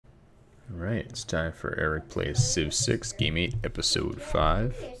Alright, it's time for Eric Plays Civ 6 Game 8 Episode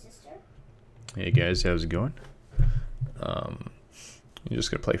 5. Hey guys, how's it going? I'm just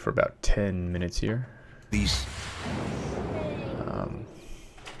gonna play for about 10 minutes here.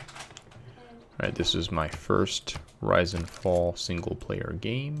 Alright, this is my first Rise and Fall single player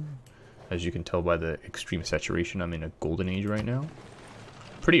game. As you can tell by the extreme saturation, I'm in a golden age right now.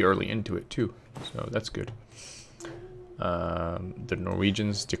 Pretty early into it too, so that's good. The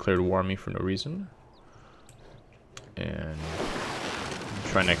Norwegians declared war on me for no reason. And I'm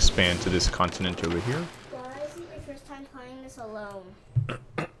trying to expand to this continent over here. Why is it your first time playing this alone?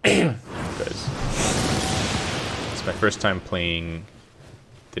 Because it's my first time playing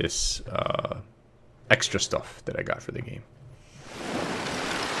this extra stuff that I got for the game.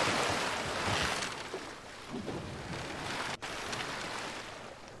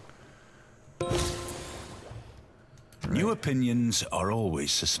 New opinions are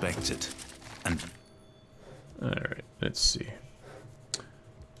always suspected, and... Alright, let's see.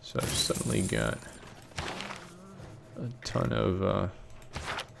 So I've suddenly got a ton of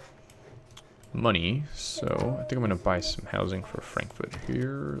money, so I think I'm going to buy some housing for Frankfurt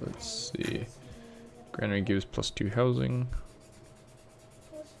here. Let's see. Granary gives +2 housing.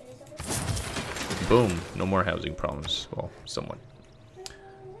 Boom, no more housing problems. Well, somewhat.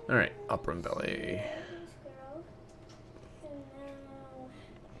 Alright, opera and ballet.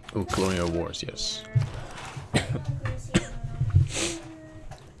 Oh, colonial wars, yes.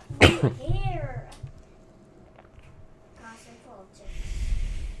 Here.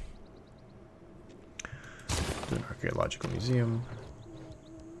 Do an archaeological museum.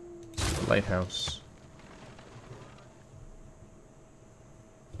 A lighthouse.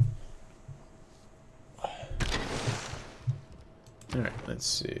 Alright, let's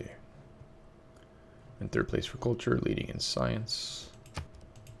see. In third place for culture, leading in science.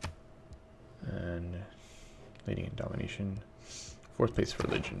 And leading in domination. Fourth place for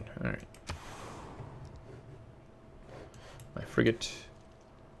religion. Alright. My frigate.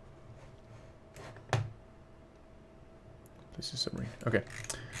 This is submarine. Okay.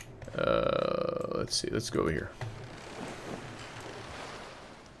 Let's see. Let's go over here.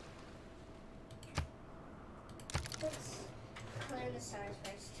 Let's clear the stars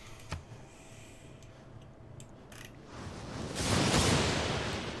first.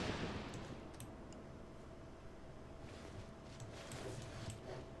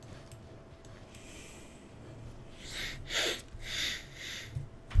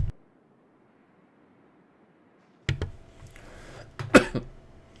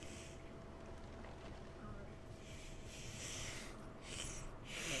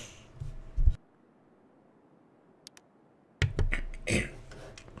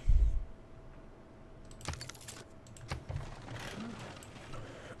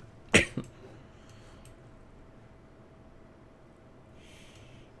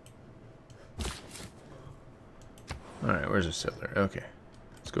 Alright, where's the settler? Okay.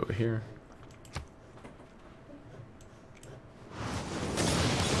 Let's go over here.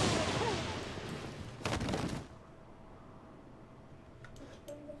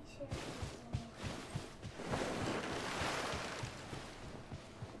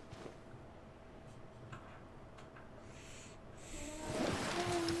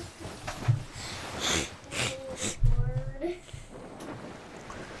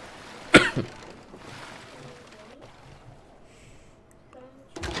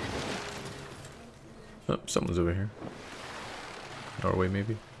 Oh, someone's over here. Norway,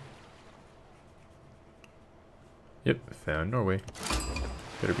 maybe? Yep, found Norway.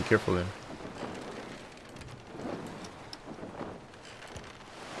 Better be careful then.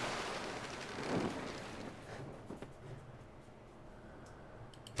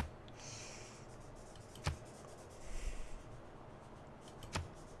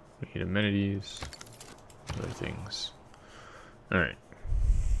 We need amenities, other things. Alright.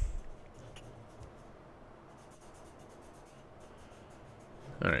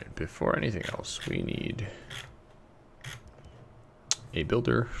 Alright, before anything else, we need a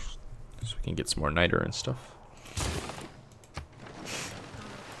builder so we can get some more niter and stuff.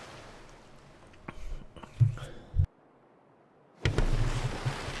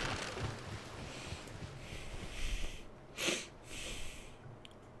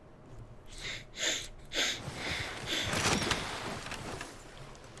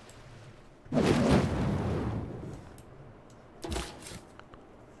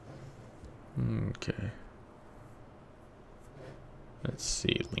 Okay. Let's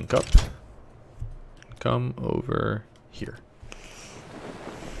see, link up. Come over here.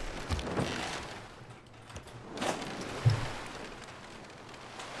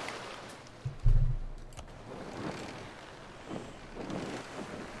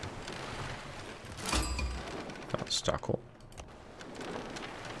 Stockholm.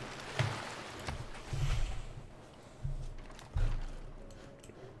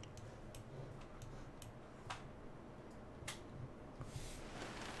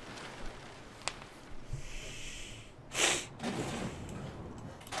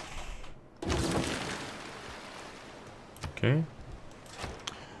 Okay.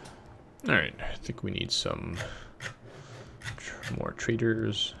 All right, I think we need some more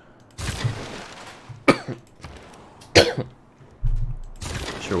traders.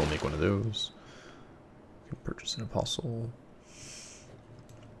 Sure, we'll make one of those. We can purchase an apostle. I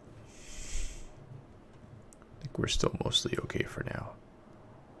think we're still mostly okay for now.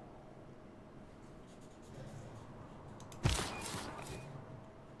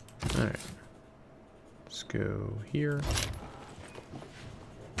 All right. Let's go here.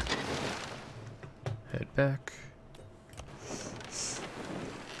 Head back.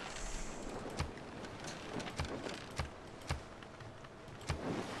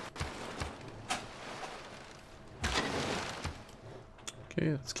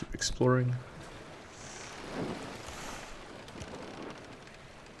 Okay, let's keep exploring.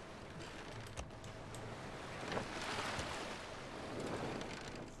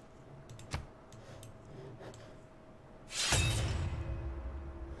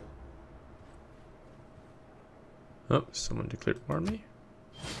 Oh, someone declared war on me.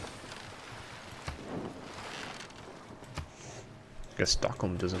 Guess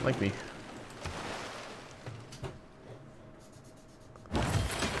Stockholm doesn't like me.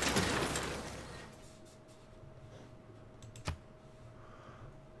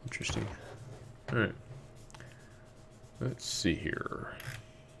 Interesting. Alright. Let's see here.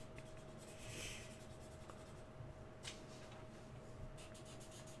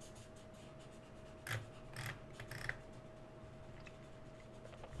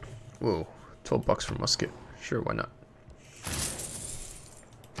 Whoa, 12 bucks for musket. Sure, why not?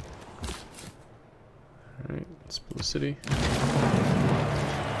 Alright, let's build a city.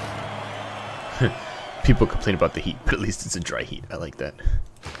 People complain about the heat, but at least it's a dry heat. I like that.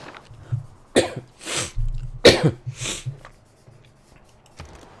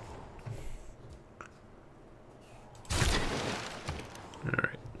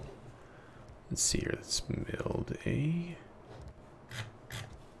 Alright. Let's see here. Let's build a...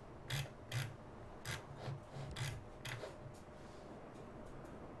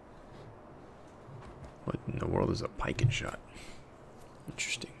 What in the world is a pike and shot?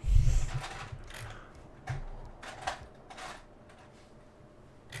 Interesting.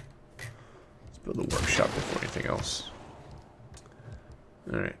 Let's build a workshop before anything else.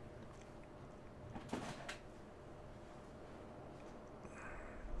 Alright.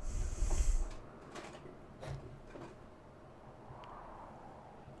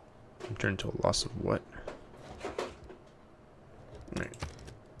 Turn to a loss of what? Alright.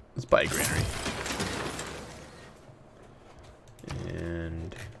 Let's buy a granary.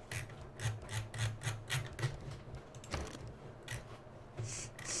 And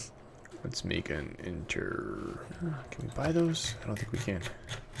let's make an enter. Can we buy those? I don't think we can.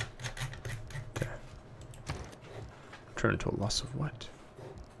 Okay. Turn into a loss of what?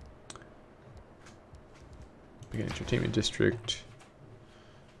 Big entertainment district.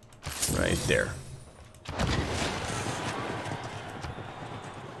 Right there.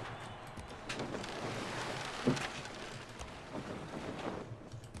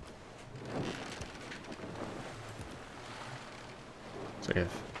 So yeah,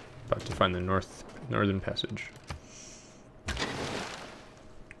 about to find the northern passage.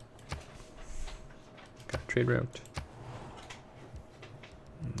 Got a trade route.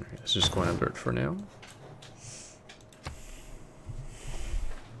 Alright, let's just go on alert for now.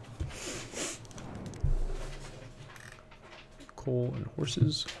 Coal and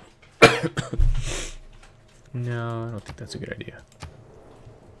horses. No, I don't think that's a good idea.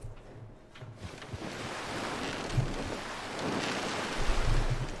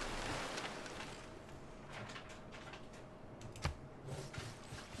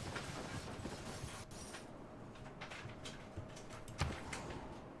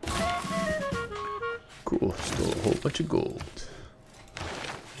 Cool, stole a whole bunch of gold.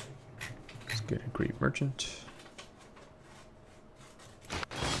 Let's get a great merchant.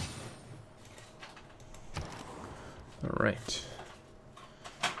 Alright.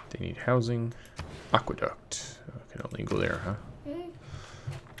 They need housing. Aqueduct. I can only go there, huh?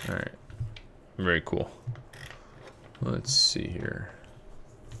 Alright. Very cool. Let's see here.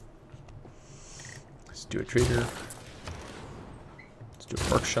 Let's do a trader. Let's do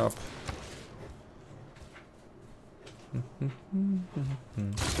a workshop.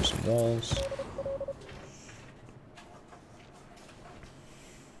 Let's do some walls.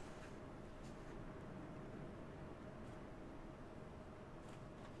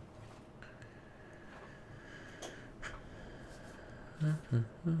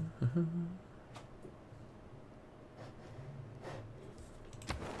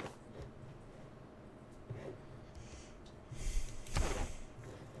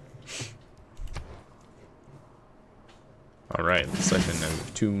 Alright, the second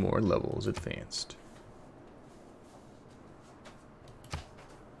of 2 more levels advanced.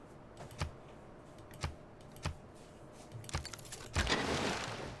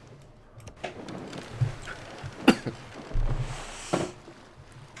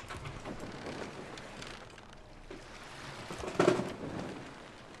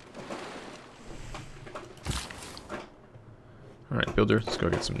 Alright, builder, let's go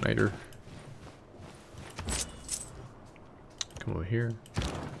get some niter. Come over here.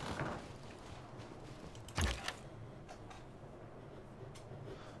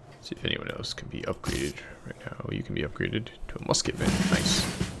 See if anyone else can be upgraded right now. You can be upgraded to a musketman. Nice.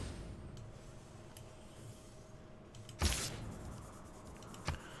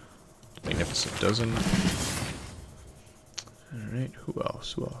 Magnificent dozen. Alright, who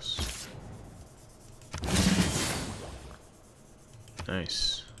else? Who else?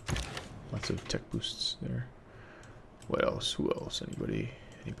 Nice. Lots of tech boosts there. What else? Who else? Anybody?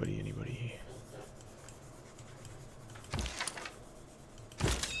 Anybody? Anybody?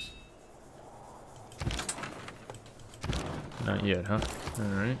 Not yet, huh?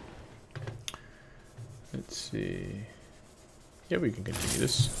 Alright. Let's see. Yeah, we can continue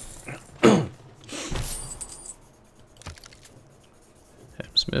this.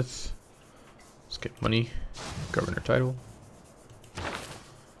 Smith. Let's get money. Governor title.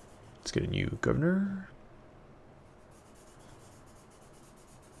 Let's get a new governor.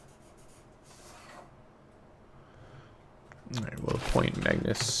 Alright, we'll appoint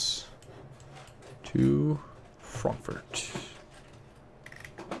Magnus to Frankfurt.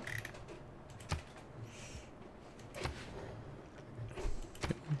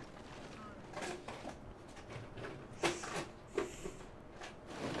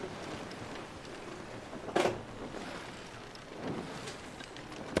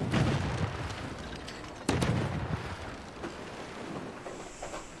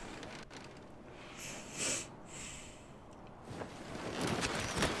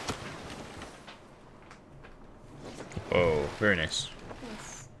 Oh, very nice.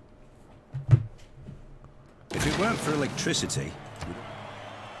 Yes. If it weren't for electricity...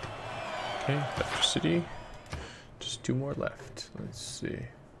 Okay, electricity. Just 2 more left. Let's see.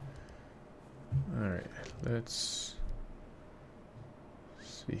 Alright, let's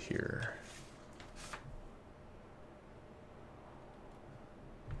see here.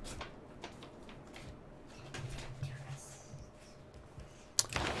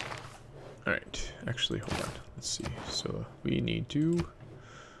 Alright, actually, hold on. Let's see. So we need to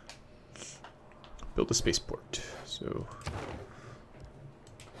build a spaceport. So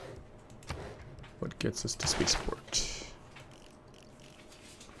what gets us to spaceport?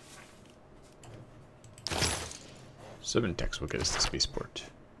 Seven techs will get us to spaceport,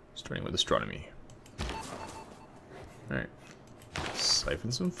 starting with astronomy. Alright,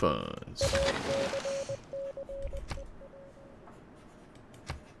 siphon some funds.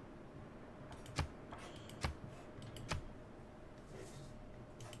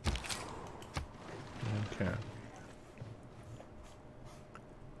 Okay.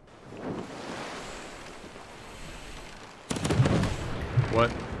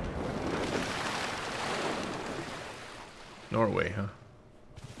 What? Norway, huh?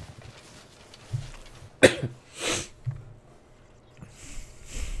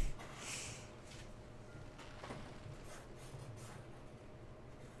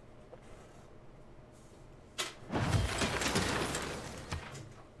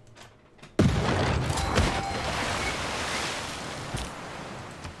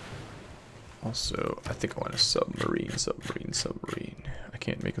 Also, I think I want a submarine. I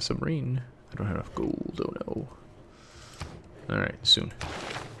can't make a submarine. I don't have enough gold, oh no. Alright, soon.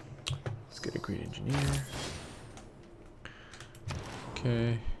 Let's get a great engineer.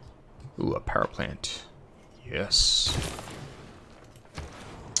 Okay. Ooh, a power plant. Yes.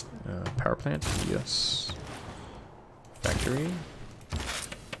 Power plant, yes. Factory.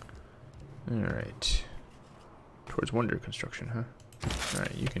 Alright. Towards wonder construction, huh?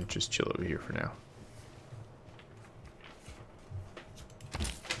 Alright, you can just chill over here for now.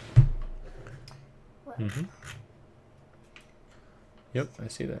 Mm-hmm. Yep, I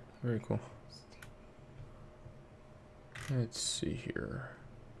see that. Very cool. Let's see here.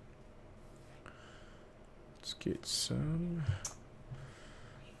 Let's get some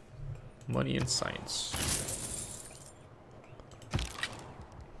money and science.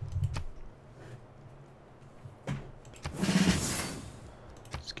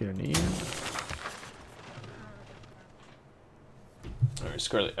 Get a name. Alright,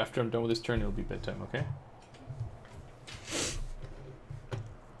 Scarlet, after I'm done with this turn, it'll be bedtime, okay?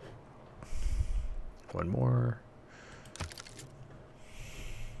 One more.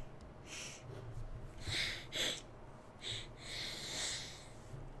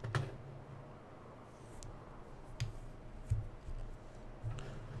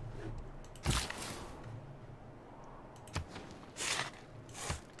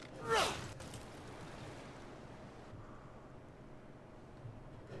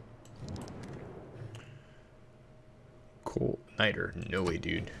 Cool. Niter. No way,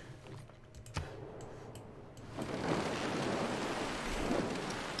 dude.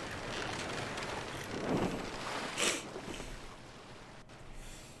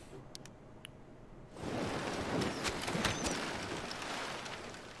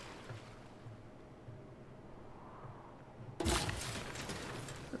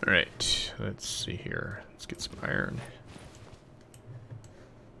 Alright, let's see here. Let's get some iron.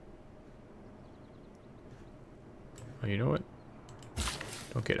 Oh, you know what?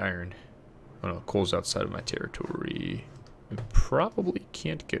 Don't get iron. Oh no, coal's outside of my territory. We probably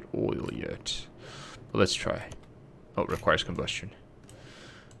can't get oil yet. But let's try. Oh, it requires combustion.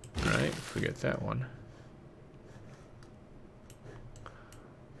 Alright, forget that one.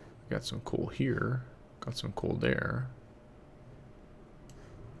 Got some coal here. Got some coal there.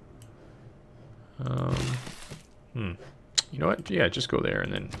 You know what? Yeah, just go there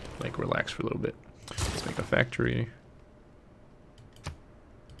and then like relax for a little bit. Let's make a factory.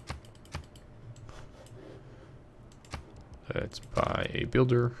 Let's buy a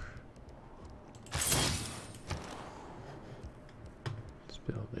builder. Let's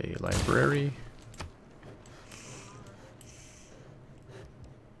build a library.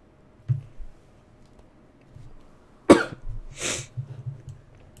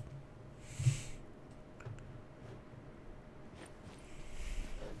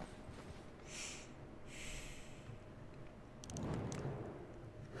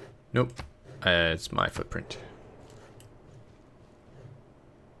 Nope, it's my footprint.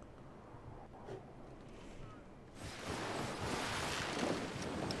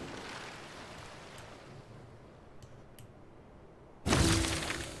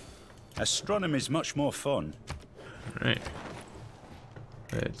 Astronomy is much more fun. Alright.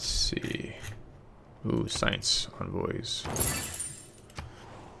 Let's see. Ooh, science envoys.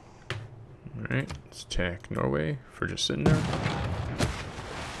 Alright, let's attack Norway for just sitting there.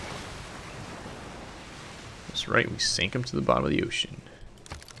 That's right, we sank him to the bottom of the ocean.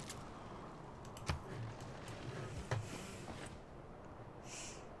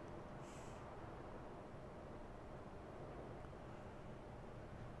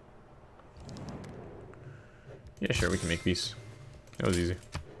 Yeah, sure, we can make these. That was easy.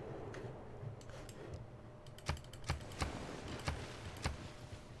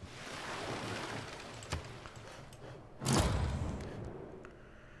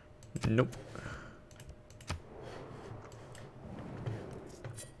 Nope.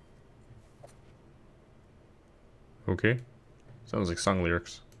 Okay. Sounds like song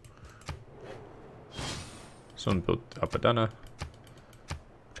lyrics. Someone built Apadana,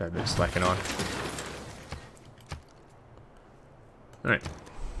 which I've been slacking on. Alright.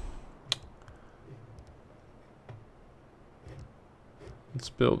 Let's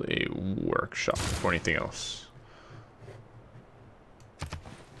build a workshop before anything else.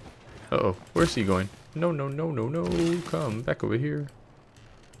 Uh-oh, where's he going? No, no, no, no, no, come back over here.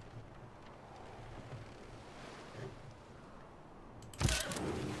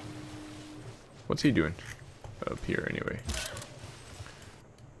 What's he doing? Up here, anyway.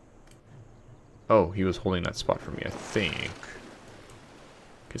 Oh, he was holding that spot for me, I think.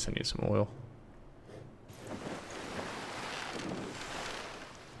 Guess I need some oil.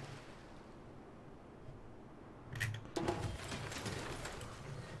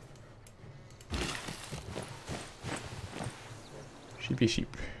 Sheepy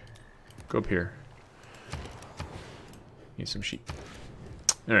sheep. Go up here. Need some sheep.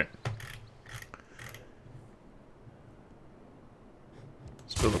 Alright.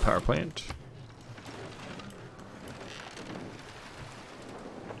 Let's build a power plant.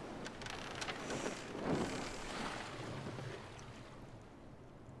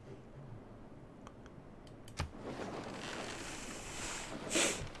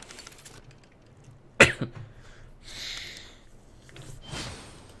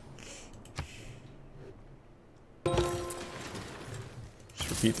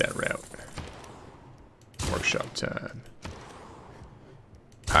 Repeat that route. Workshop time.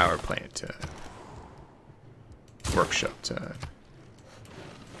 Power plant time. Workshop time.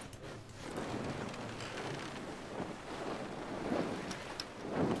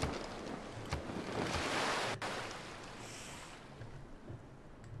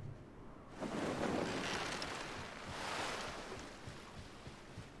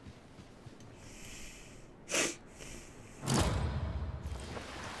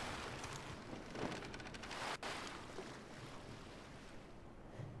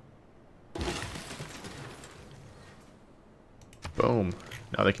 Boom.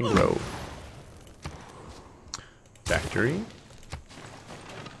 Now they can grow. Factory.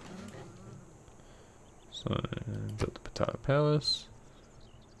 So build the Patata Palace.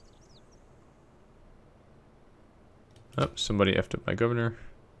 Oh, somebody effed up my governor.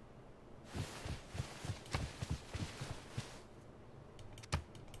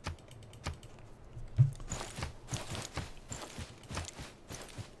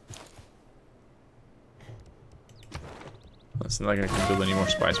 That's not gonna build any more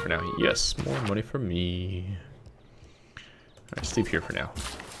spies for now. Yes, more money for me. Alright, sleep here for now.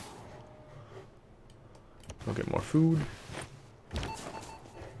 We'll get more food.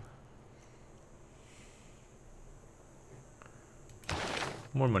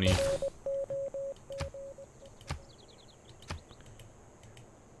 More money.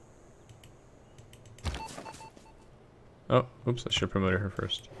 Oh, oops, I should have promoted her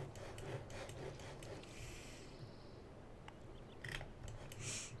first.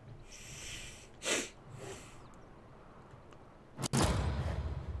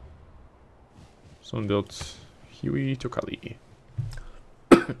 Someone built Huey Tokali.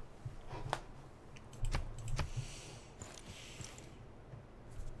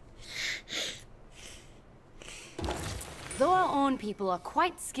 Though our own people are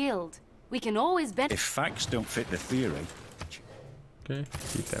quite skilled, we can always benefit. If facts don't fit the theory. Okay,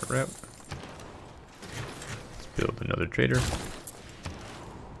 keep that route. Let's build another trader.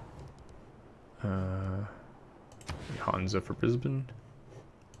 Hansa for Brisbane.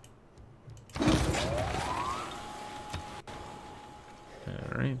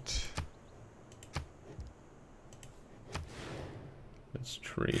 Alright. Let's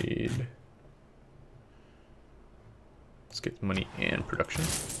trade. Let's get money and production.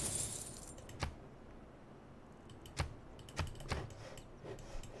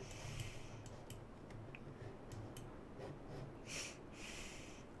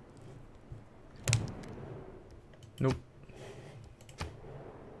 Nope.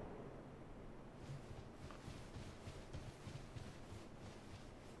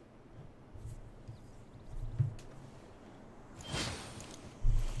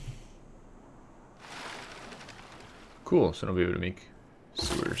 Cool, so I'll be able to make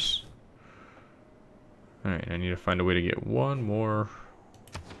sewers. Alright, I need to find a way to get one more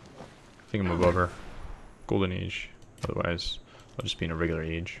thingamabobber. Golden age. Otherwise, I'll just be in a regular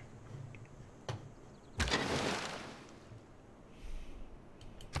age.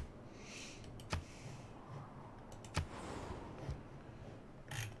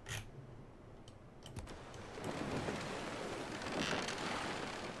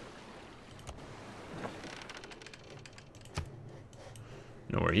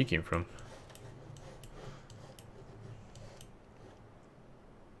 Know where he came from.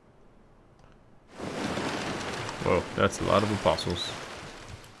 Whoa, that's a lot of apostles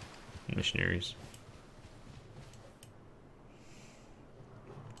and missionaries.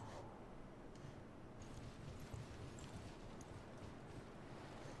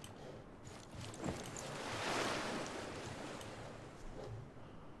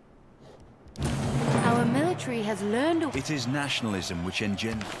 Our military has learned. It is nationalism which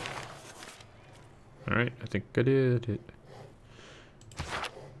engenders. Alright, I think I did it.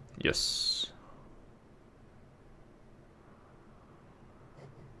 Yes.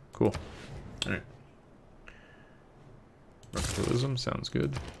 Cool. Alright. Mercantilism sounds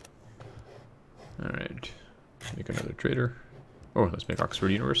good. Alright. Make another trader. Oh, let's make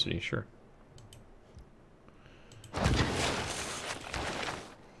Oxford University, sure.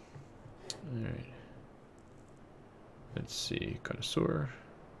 Alright. Let's see. Connoisseur.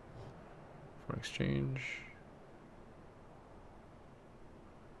 Foreign exchange.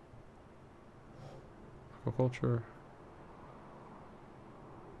 Aquaculture.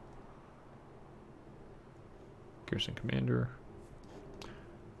 Garrison commander.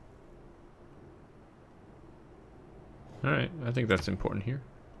 Alright, I think that's important here.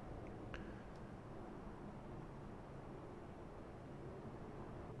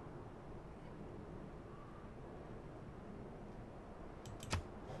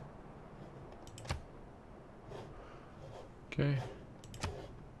 Okay.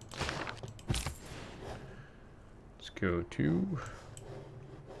 Let's go to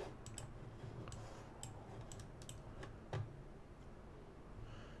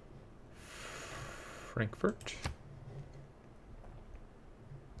Frankfurt.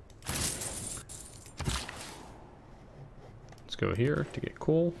 Let's go here to get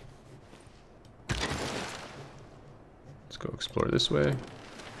coal. Let's go explore this way.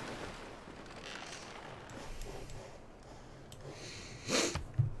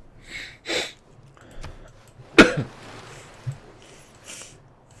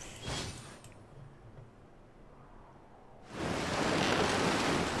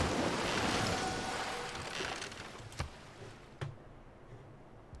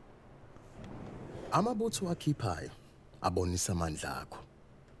 Amabutho wakhiphayo abonisa amandla akho.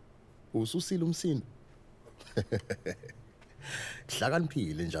 Ususile umsindo.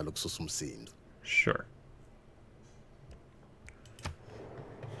 Hlakaniphile njalo kususa umsindo. Sure.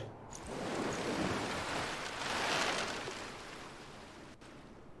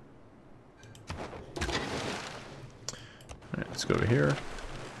 Alright, let's go over here.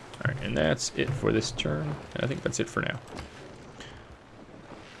 Alright, and that's it for this turn. I think that's it for now.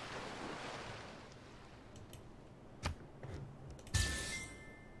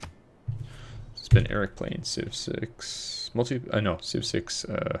 It's been Eric playing Civ 6 Civ 6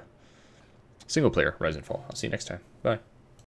 single player Rise and Fall. I'll see you next time. Bye.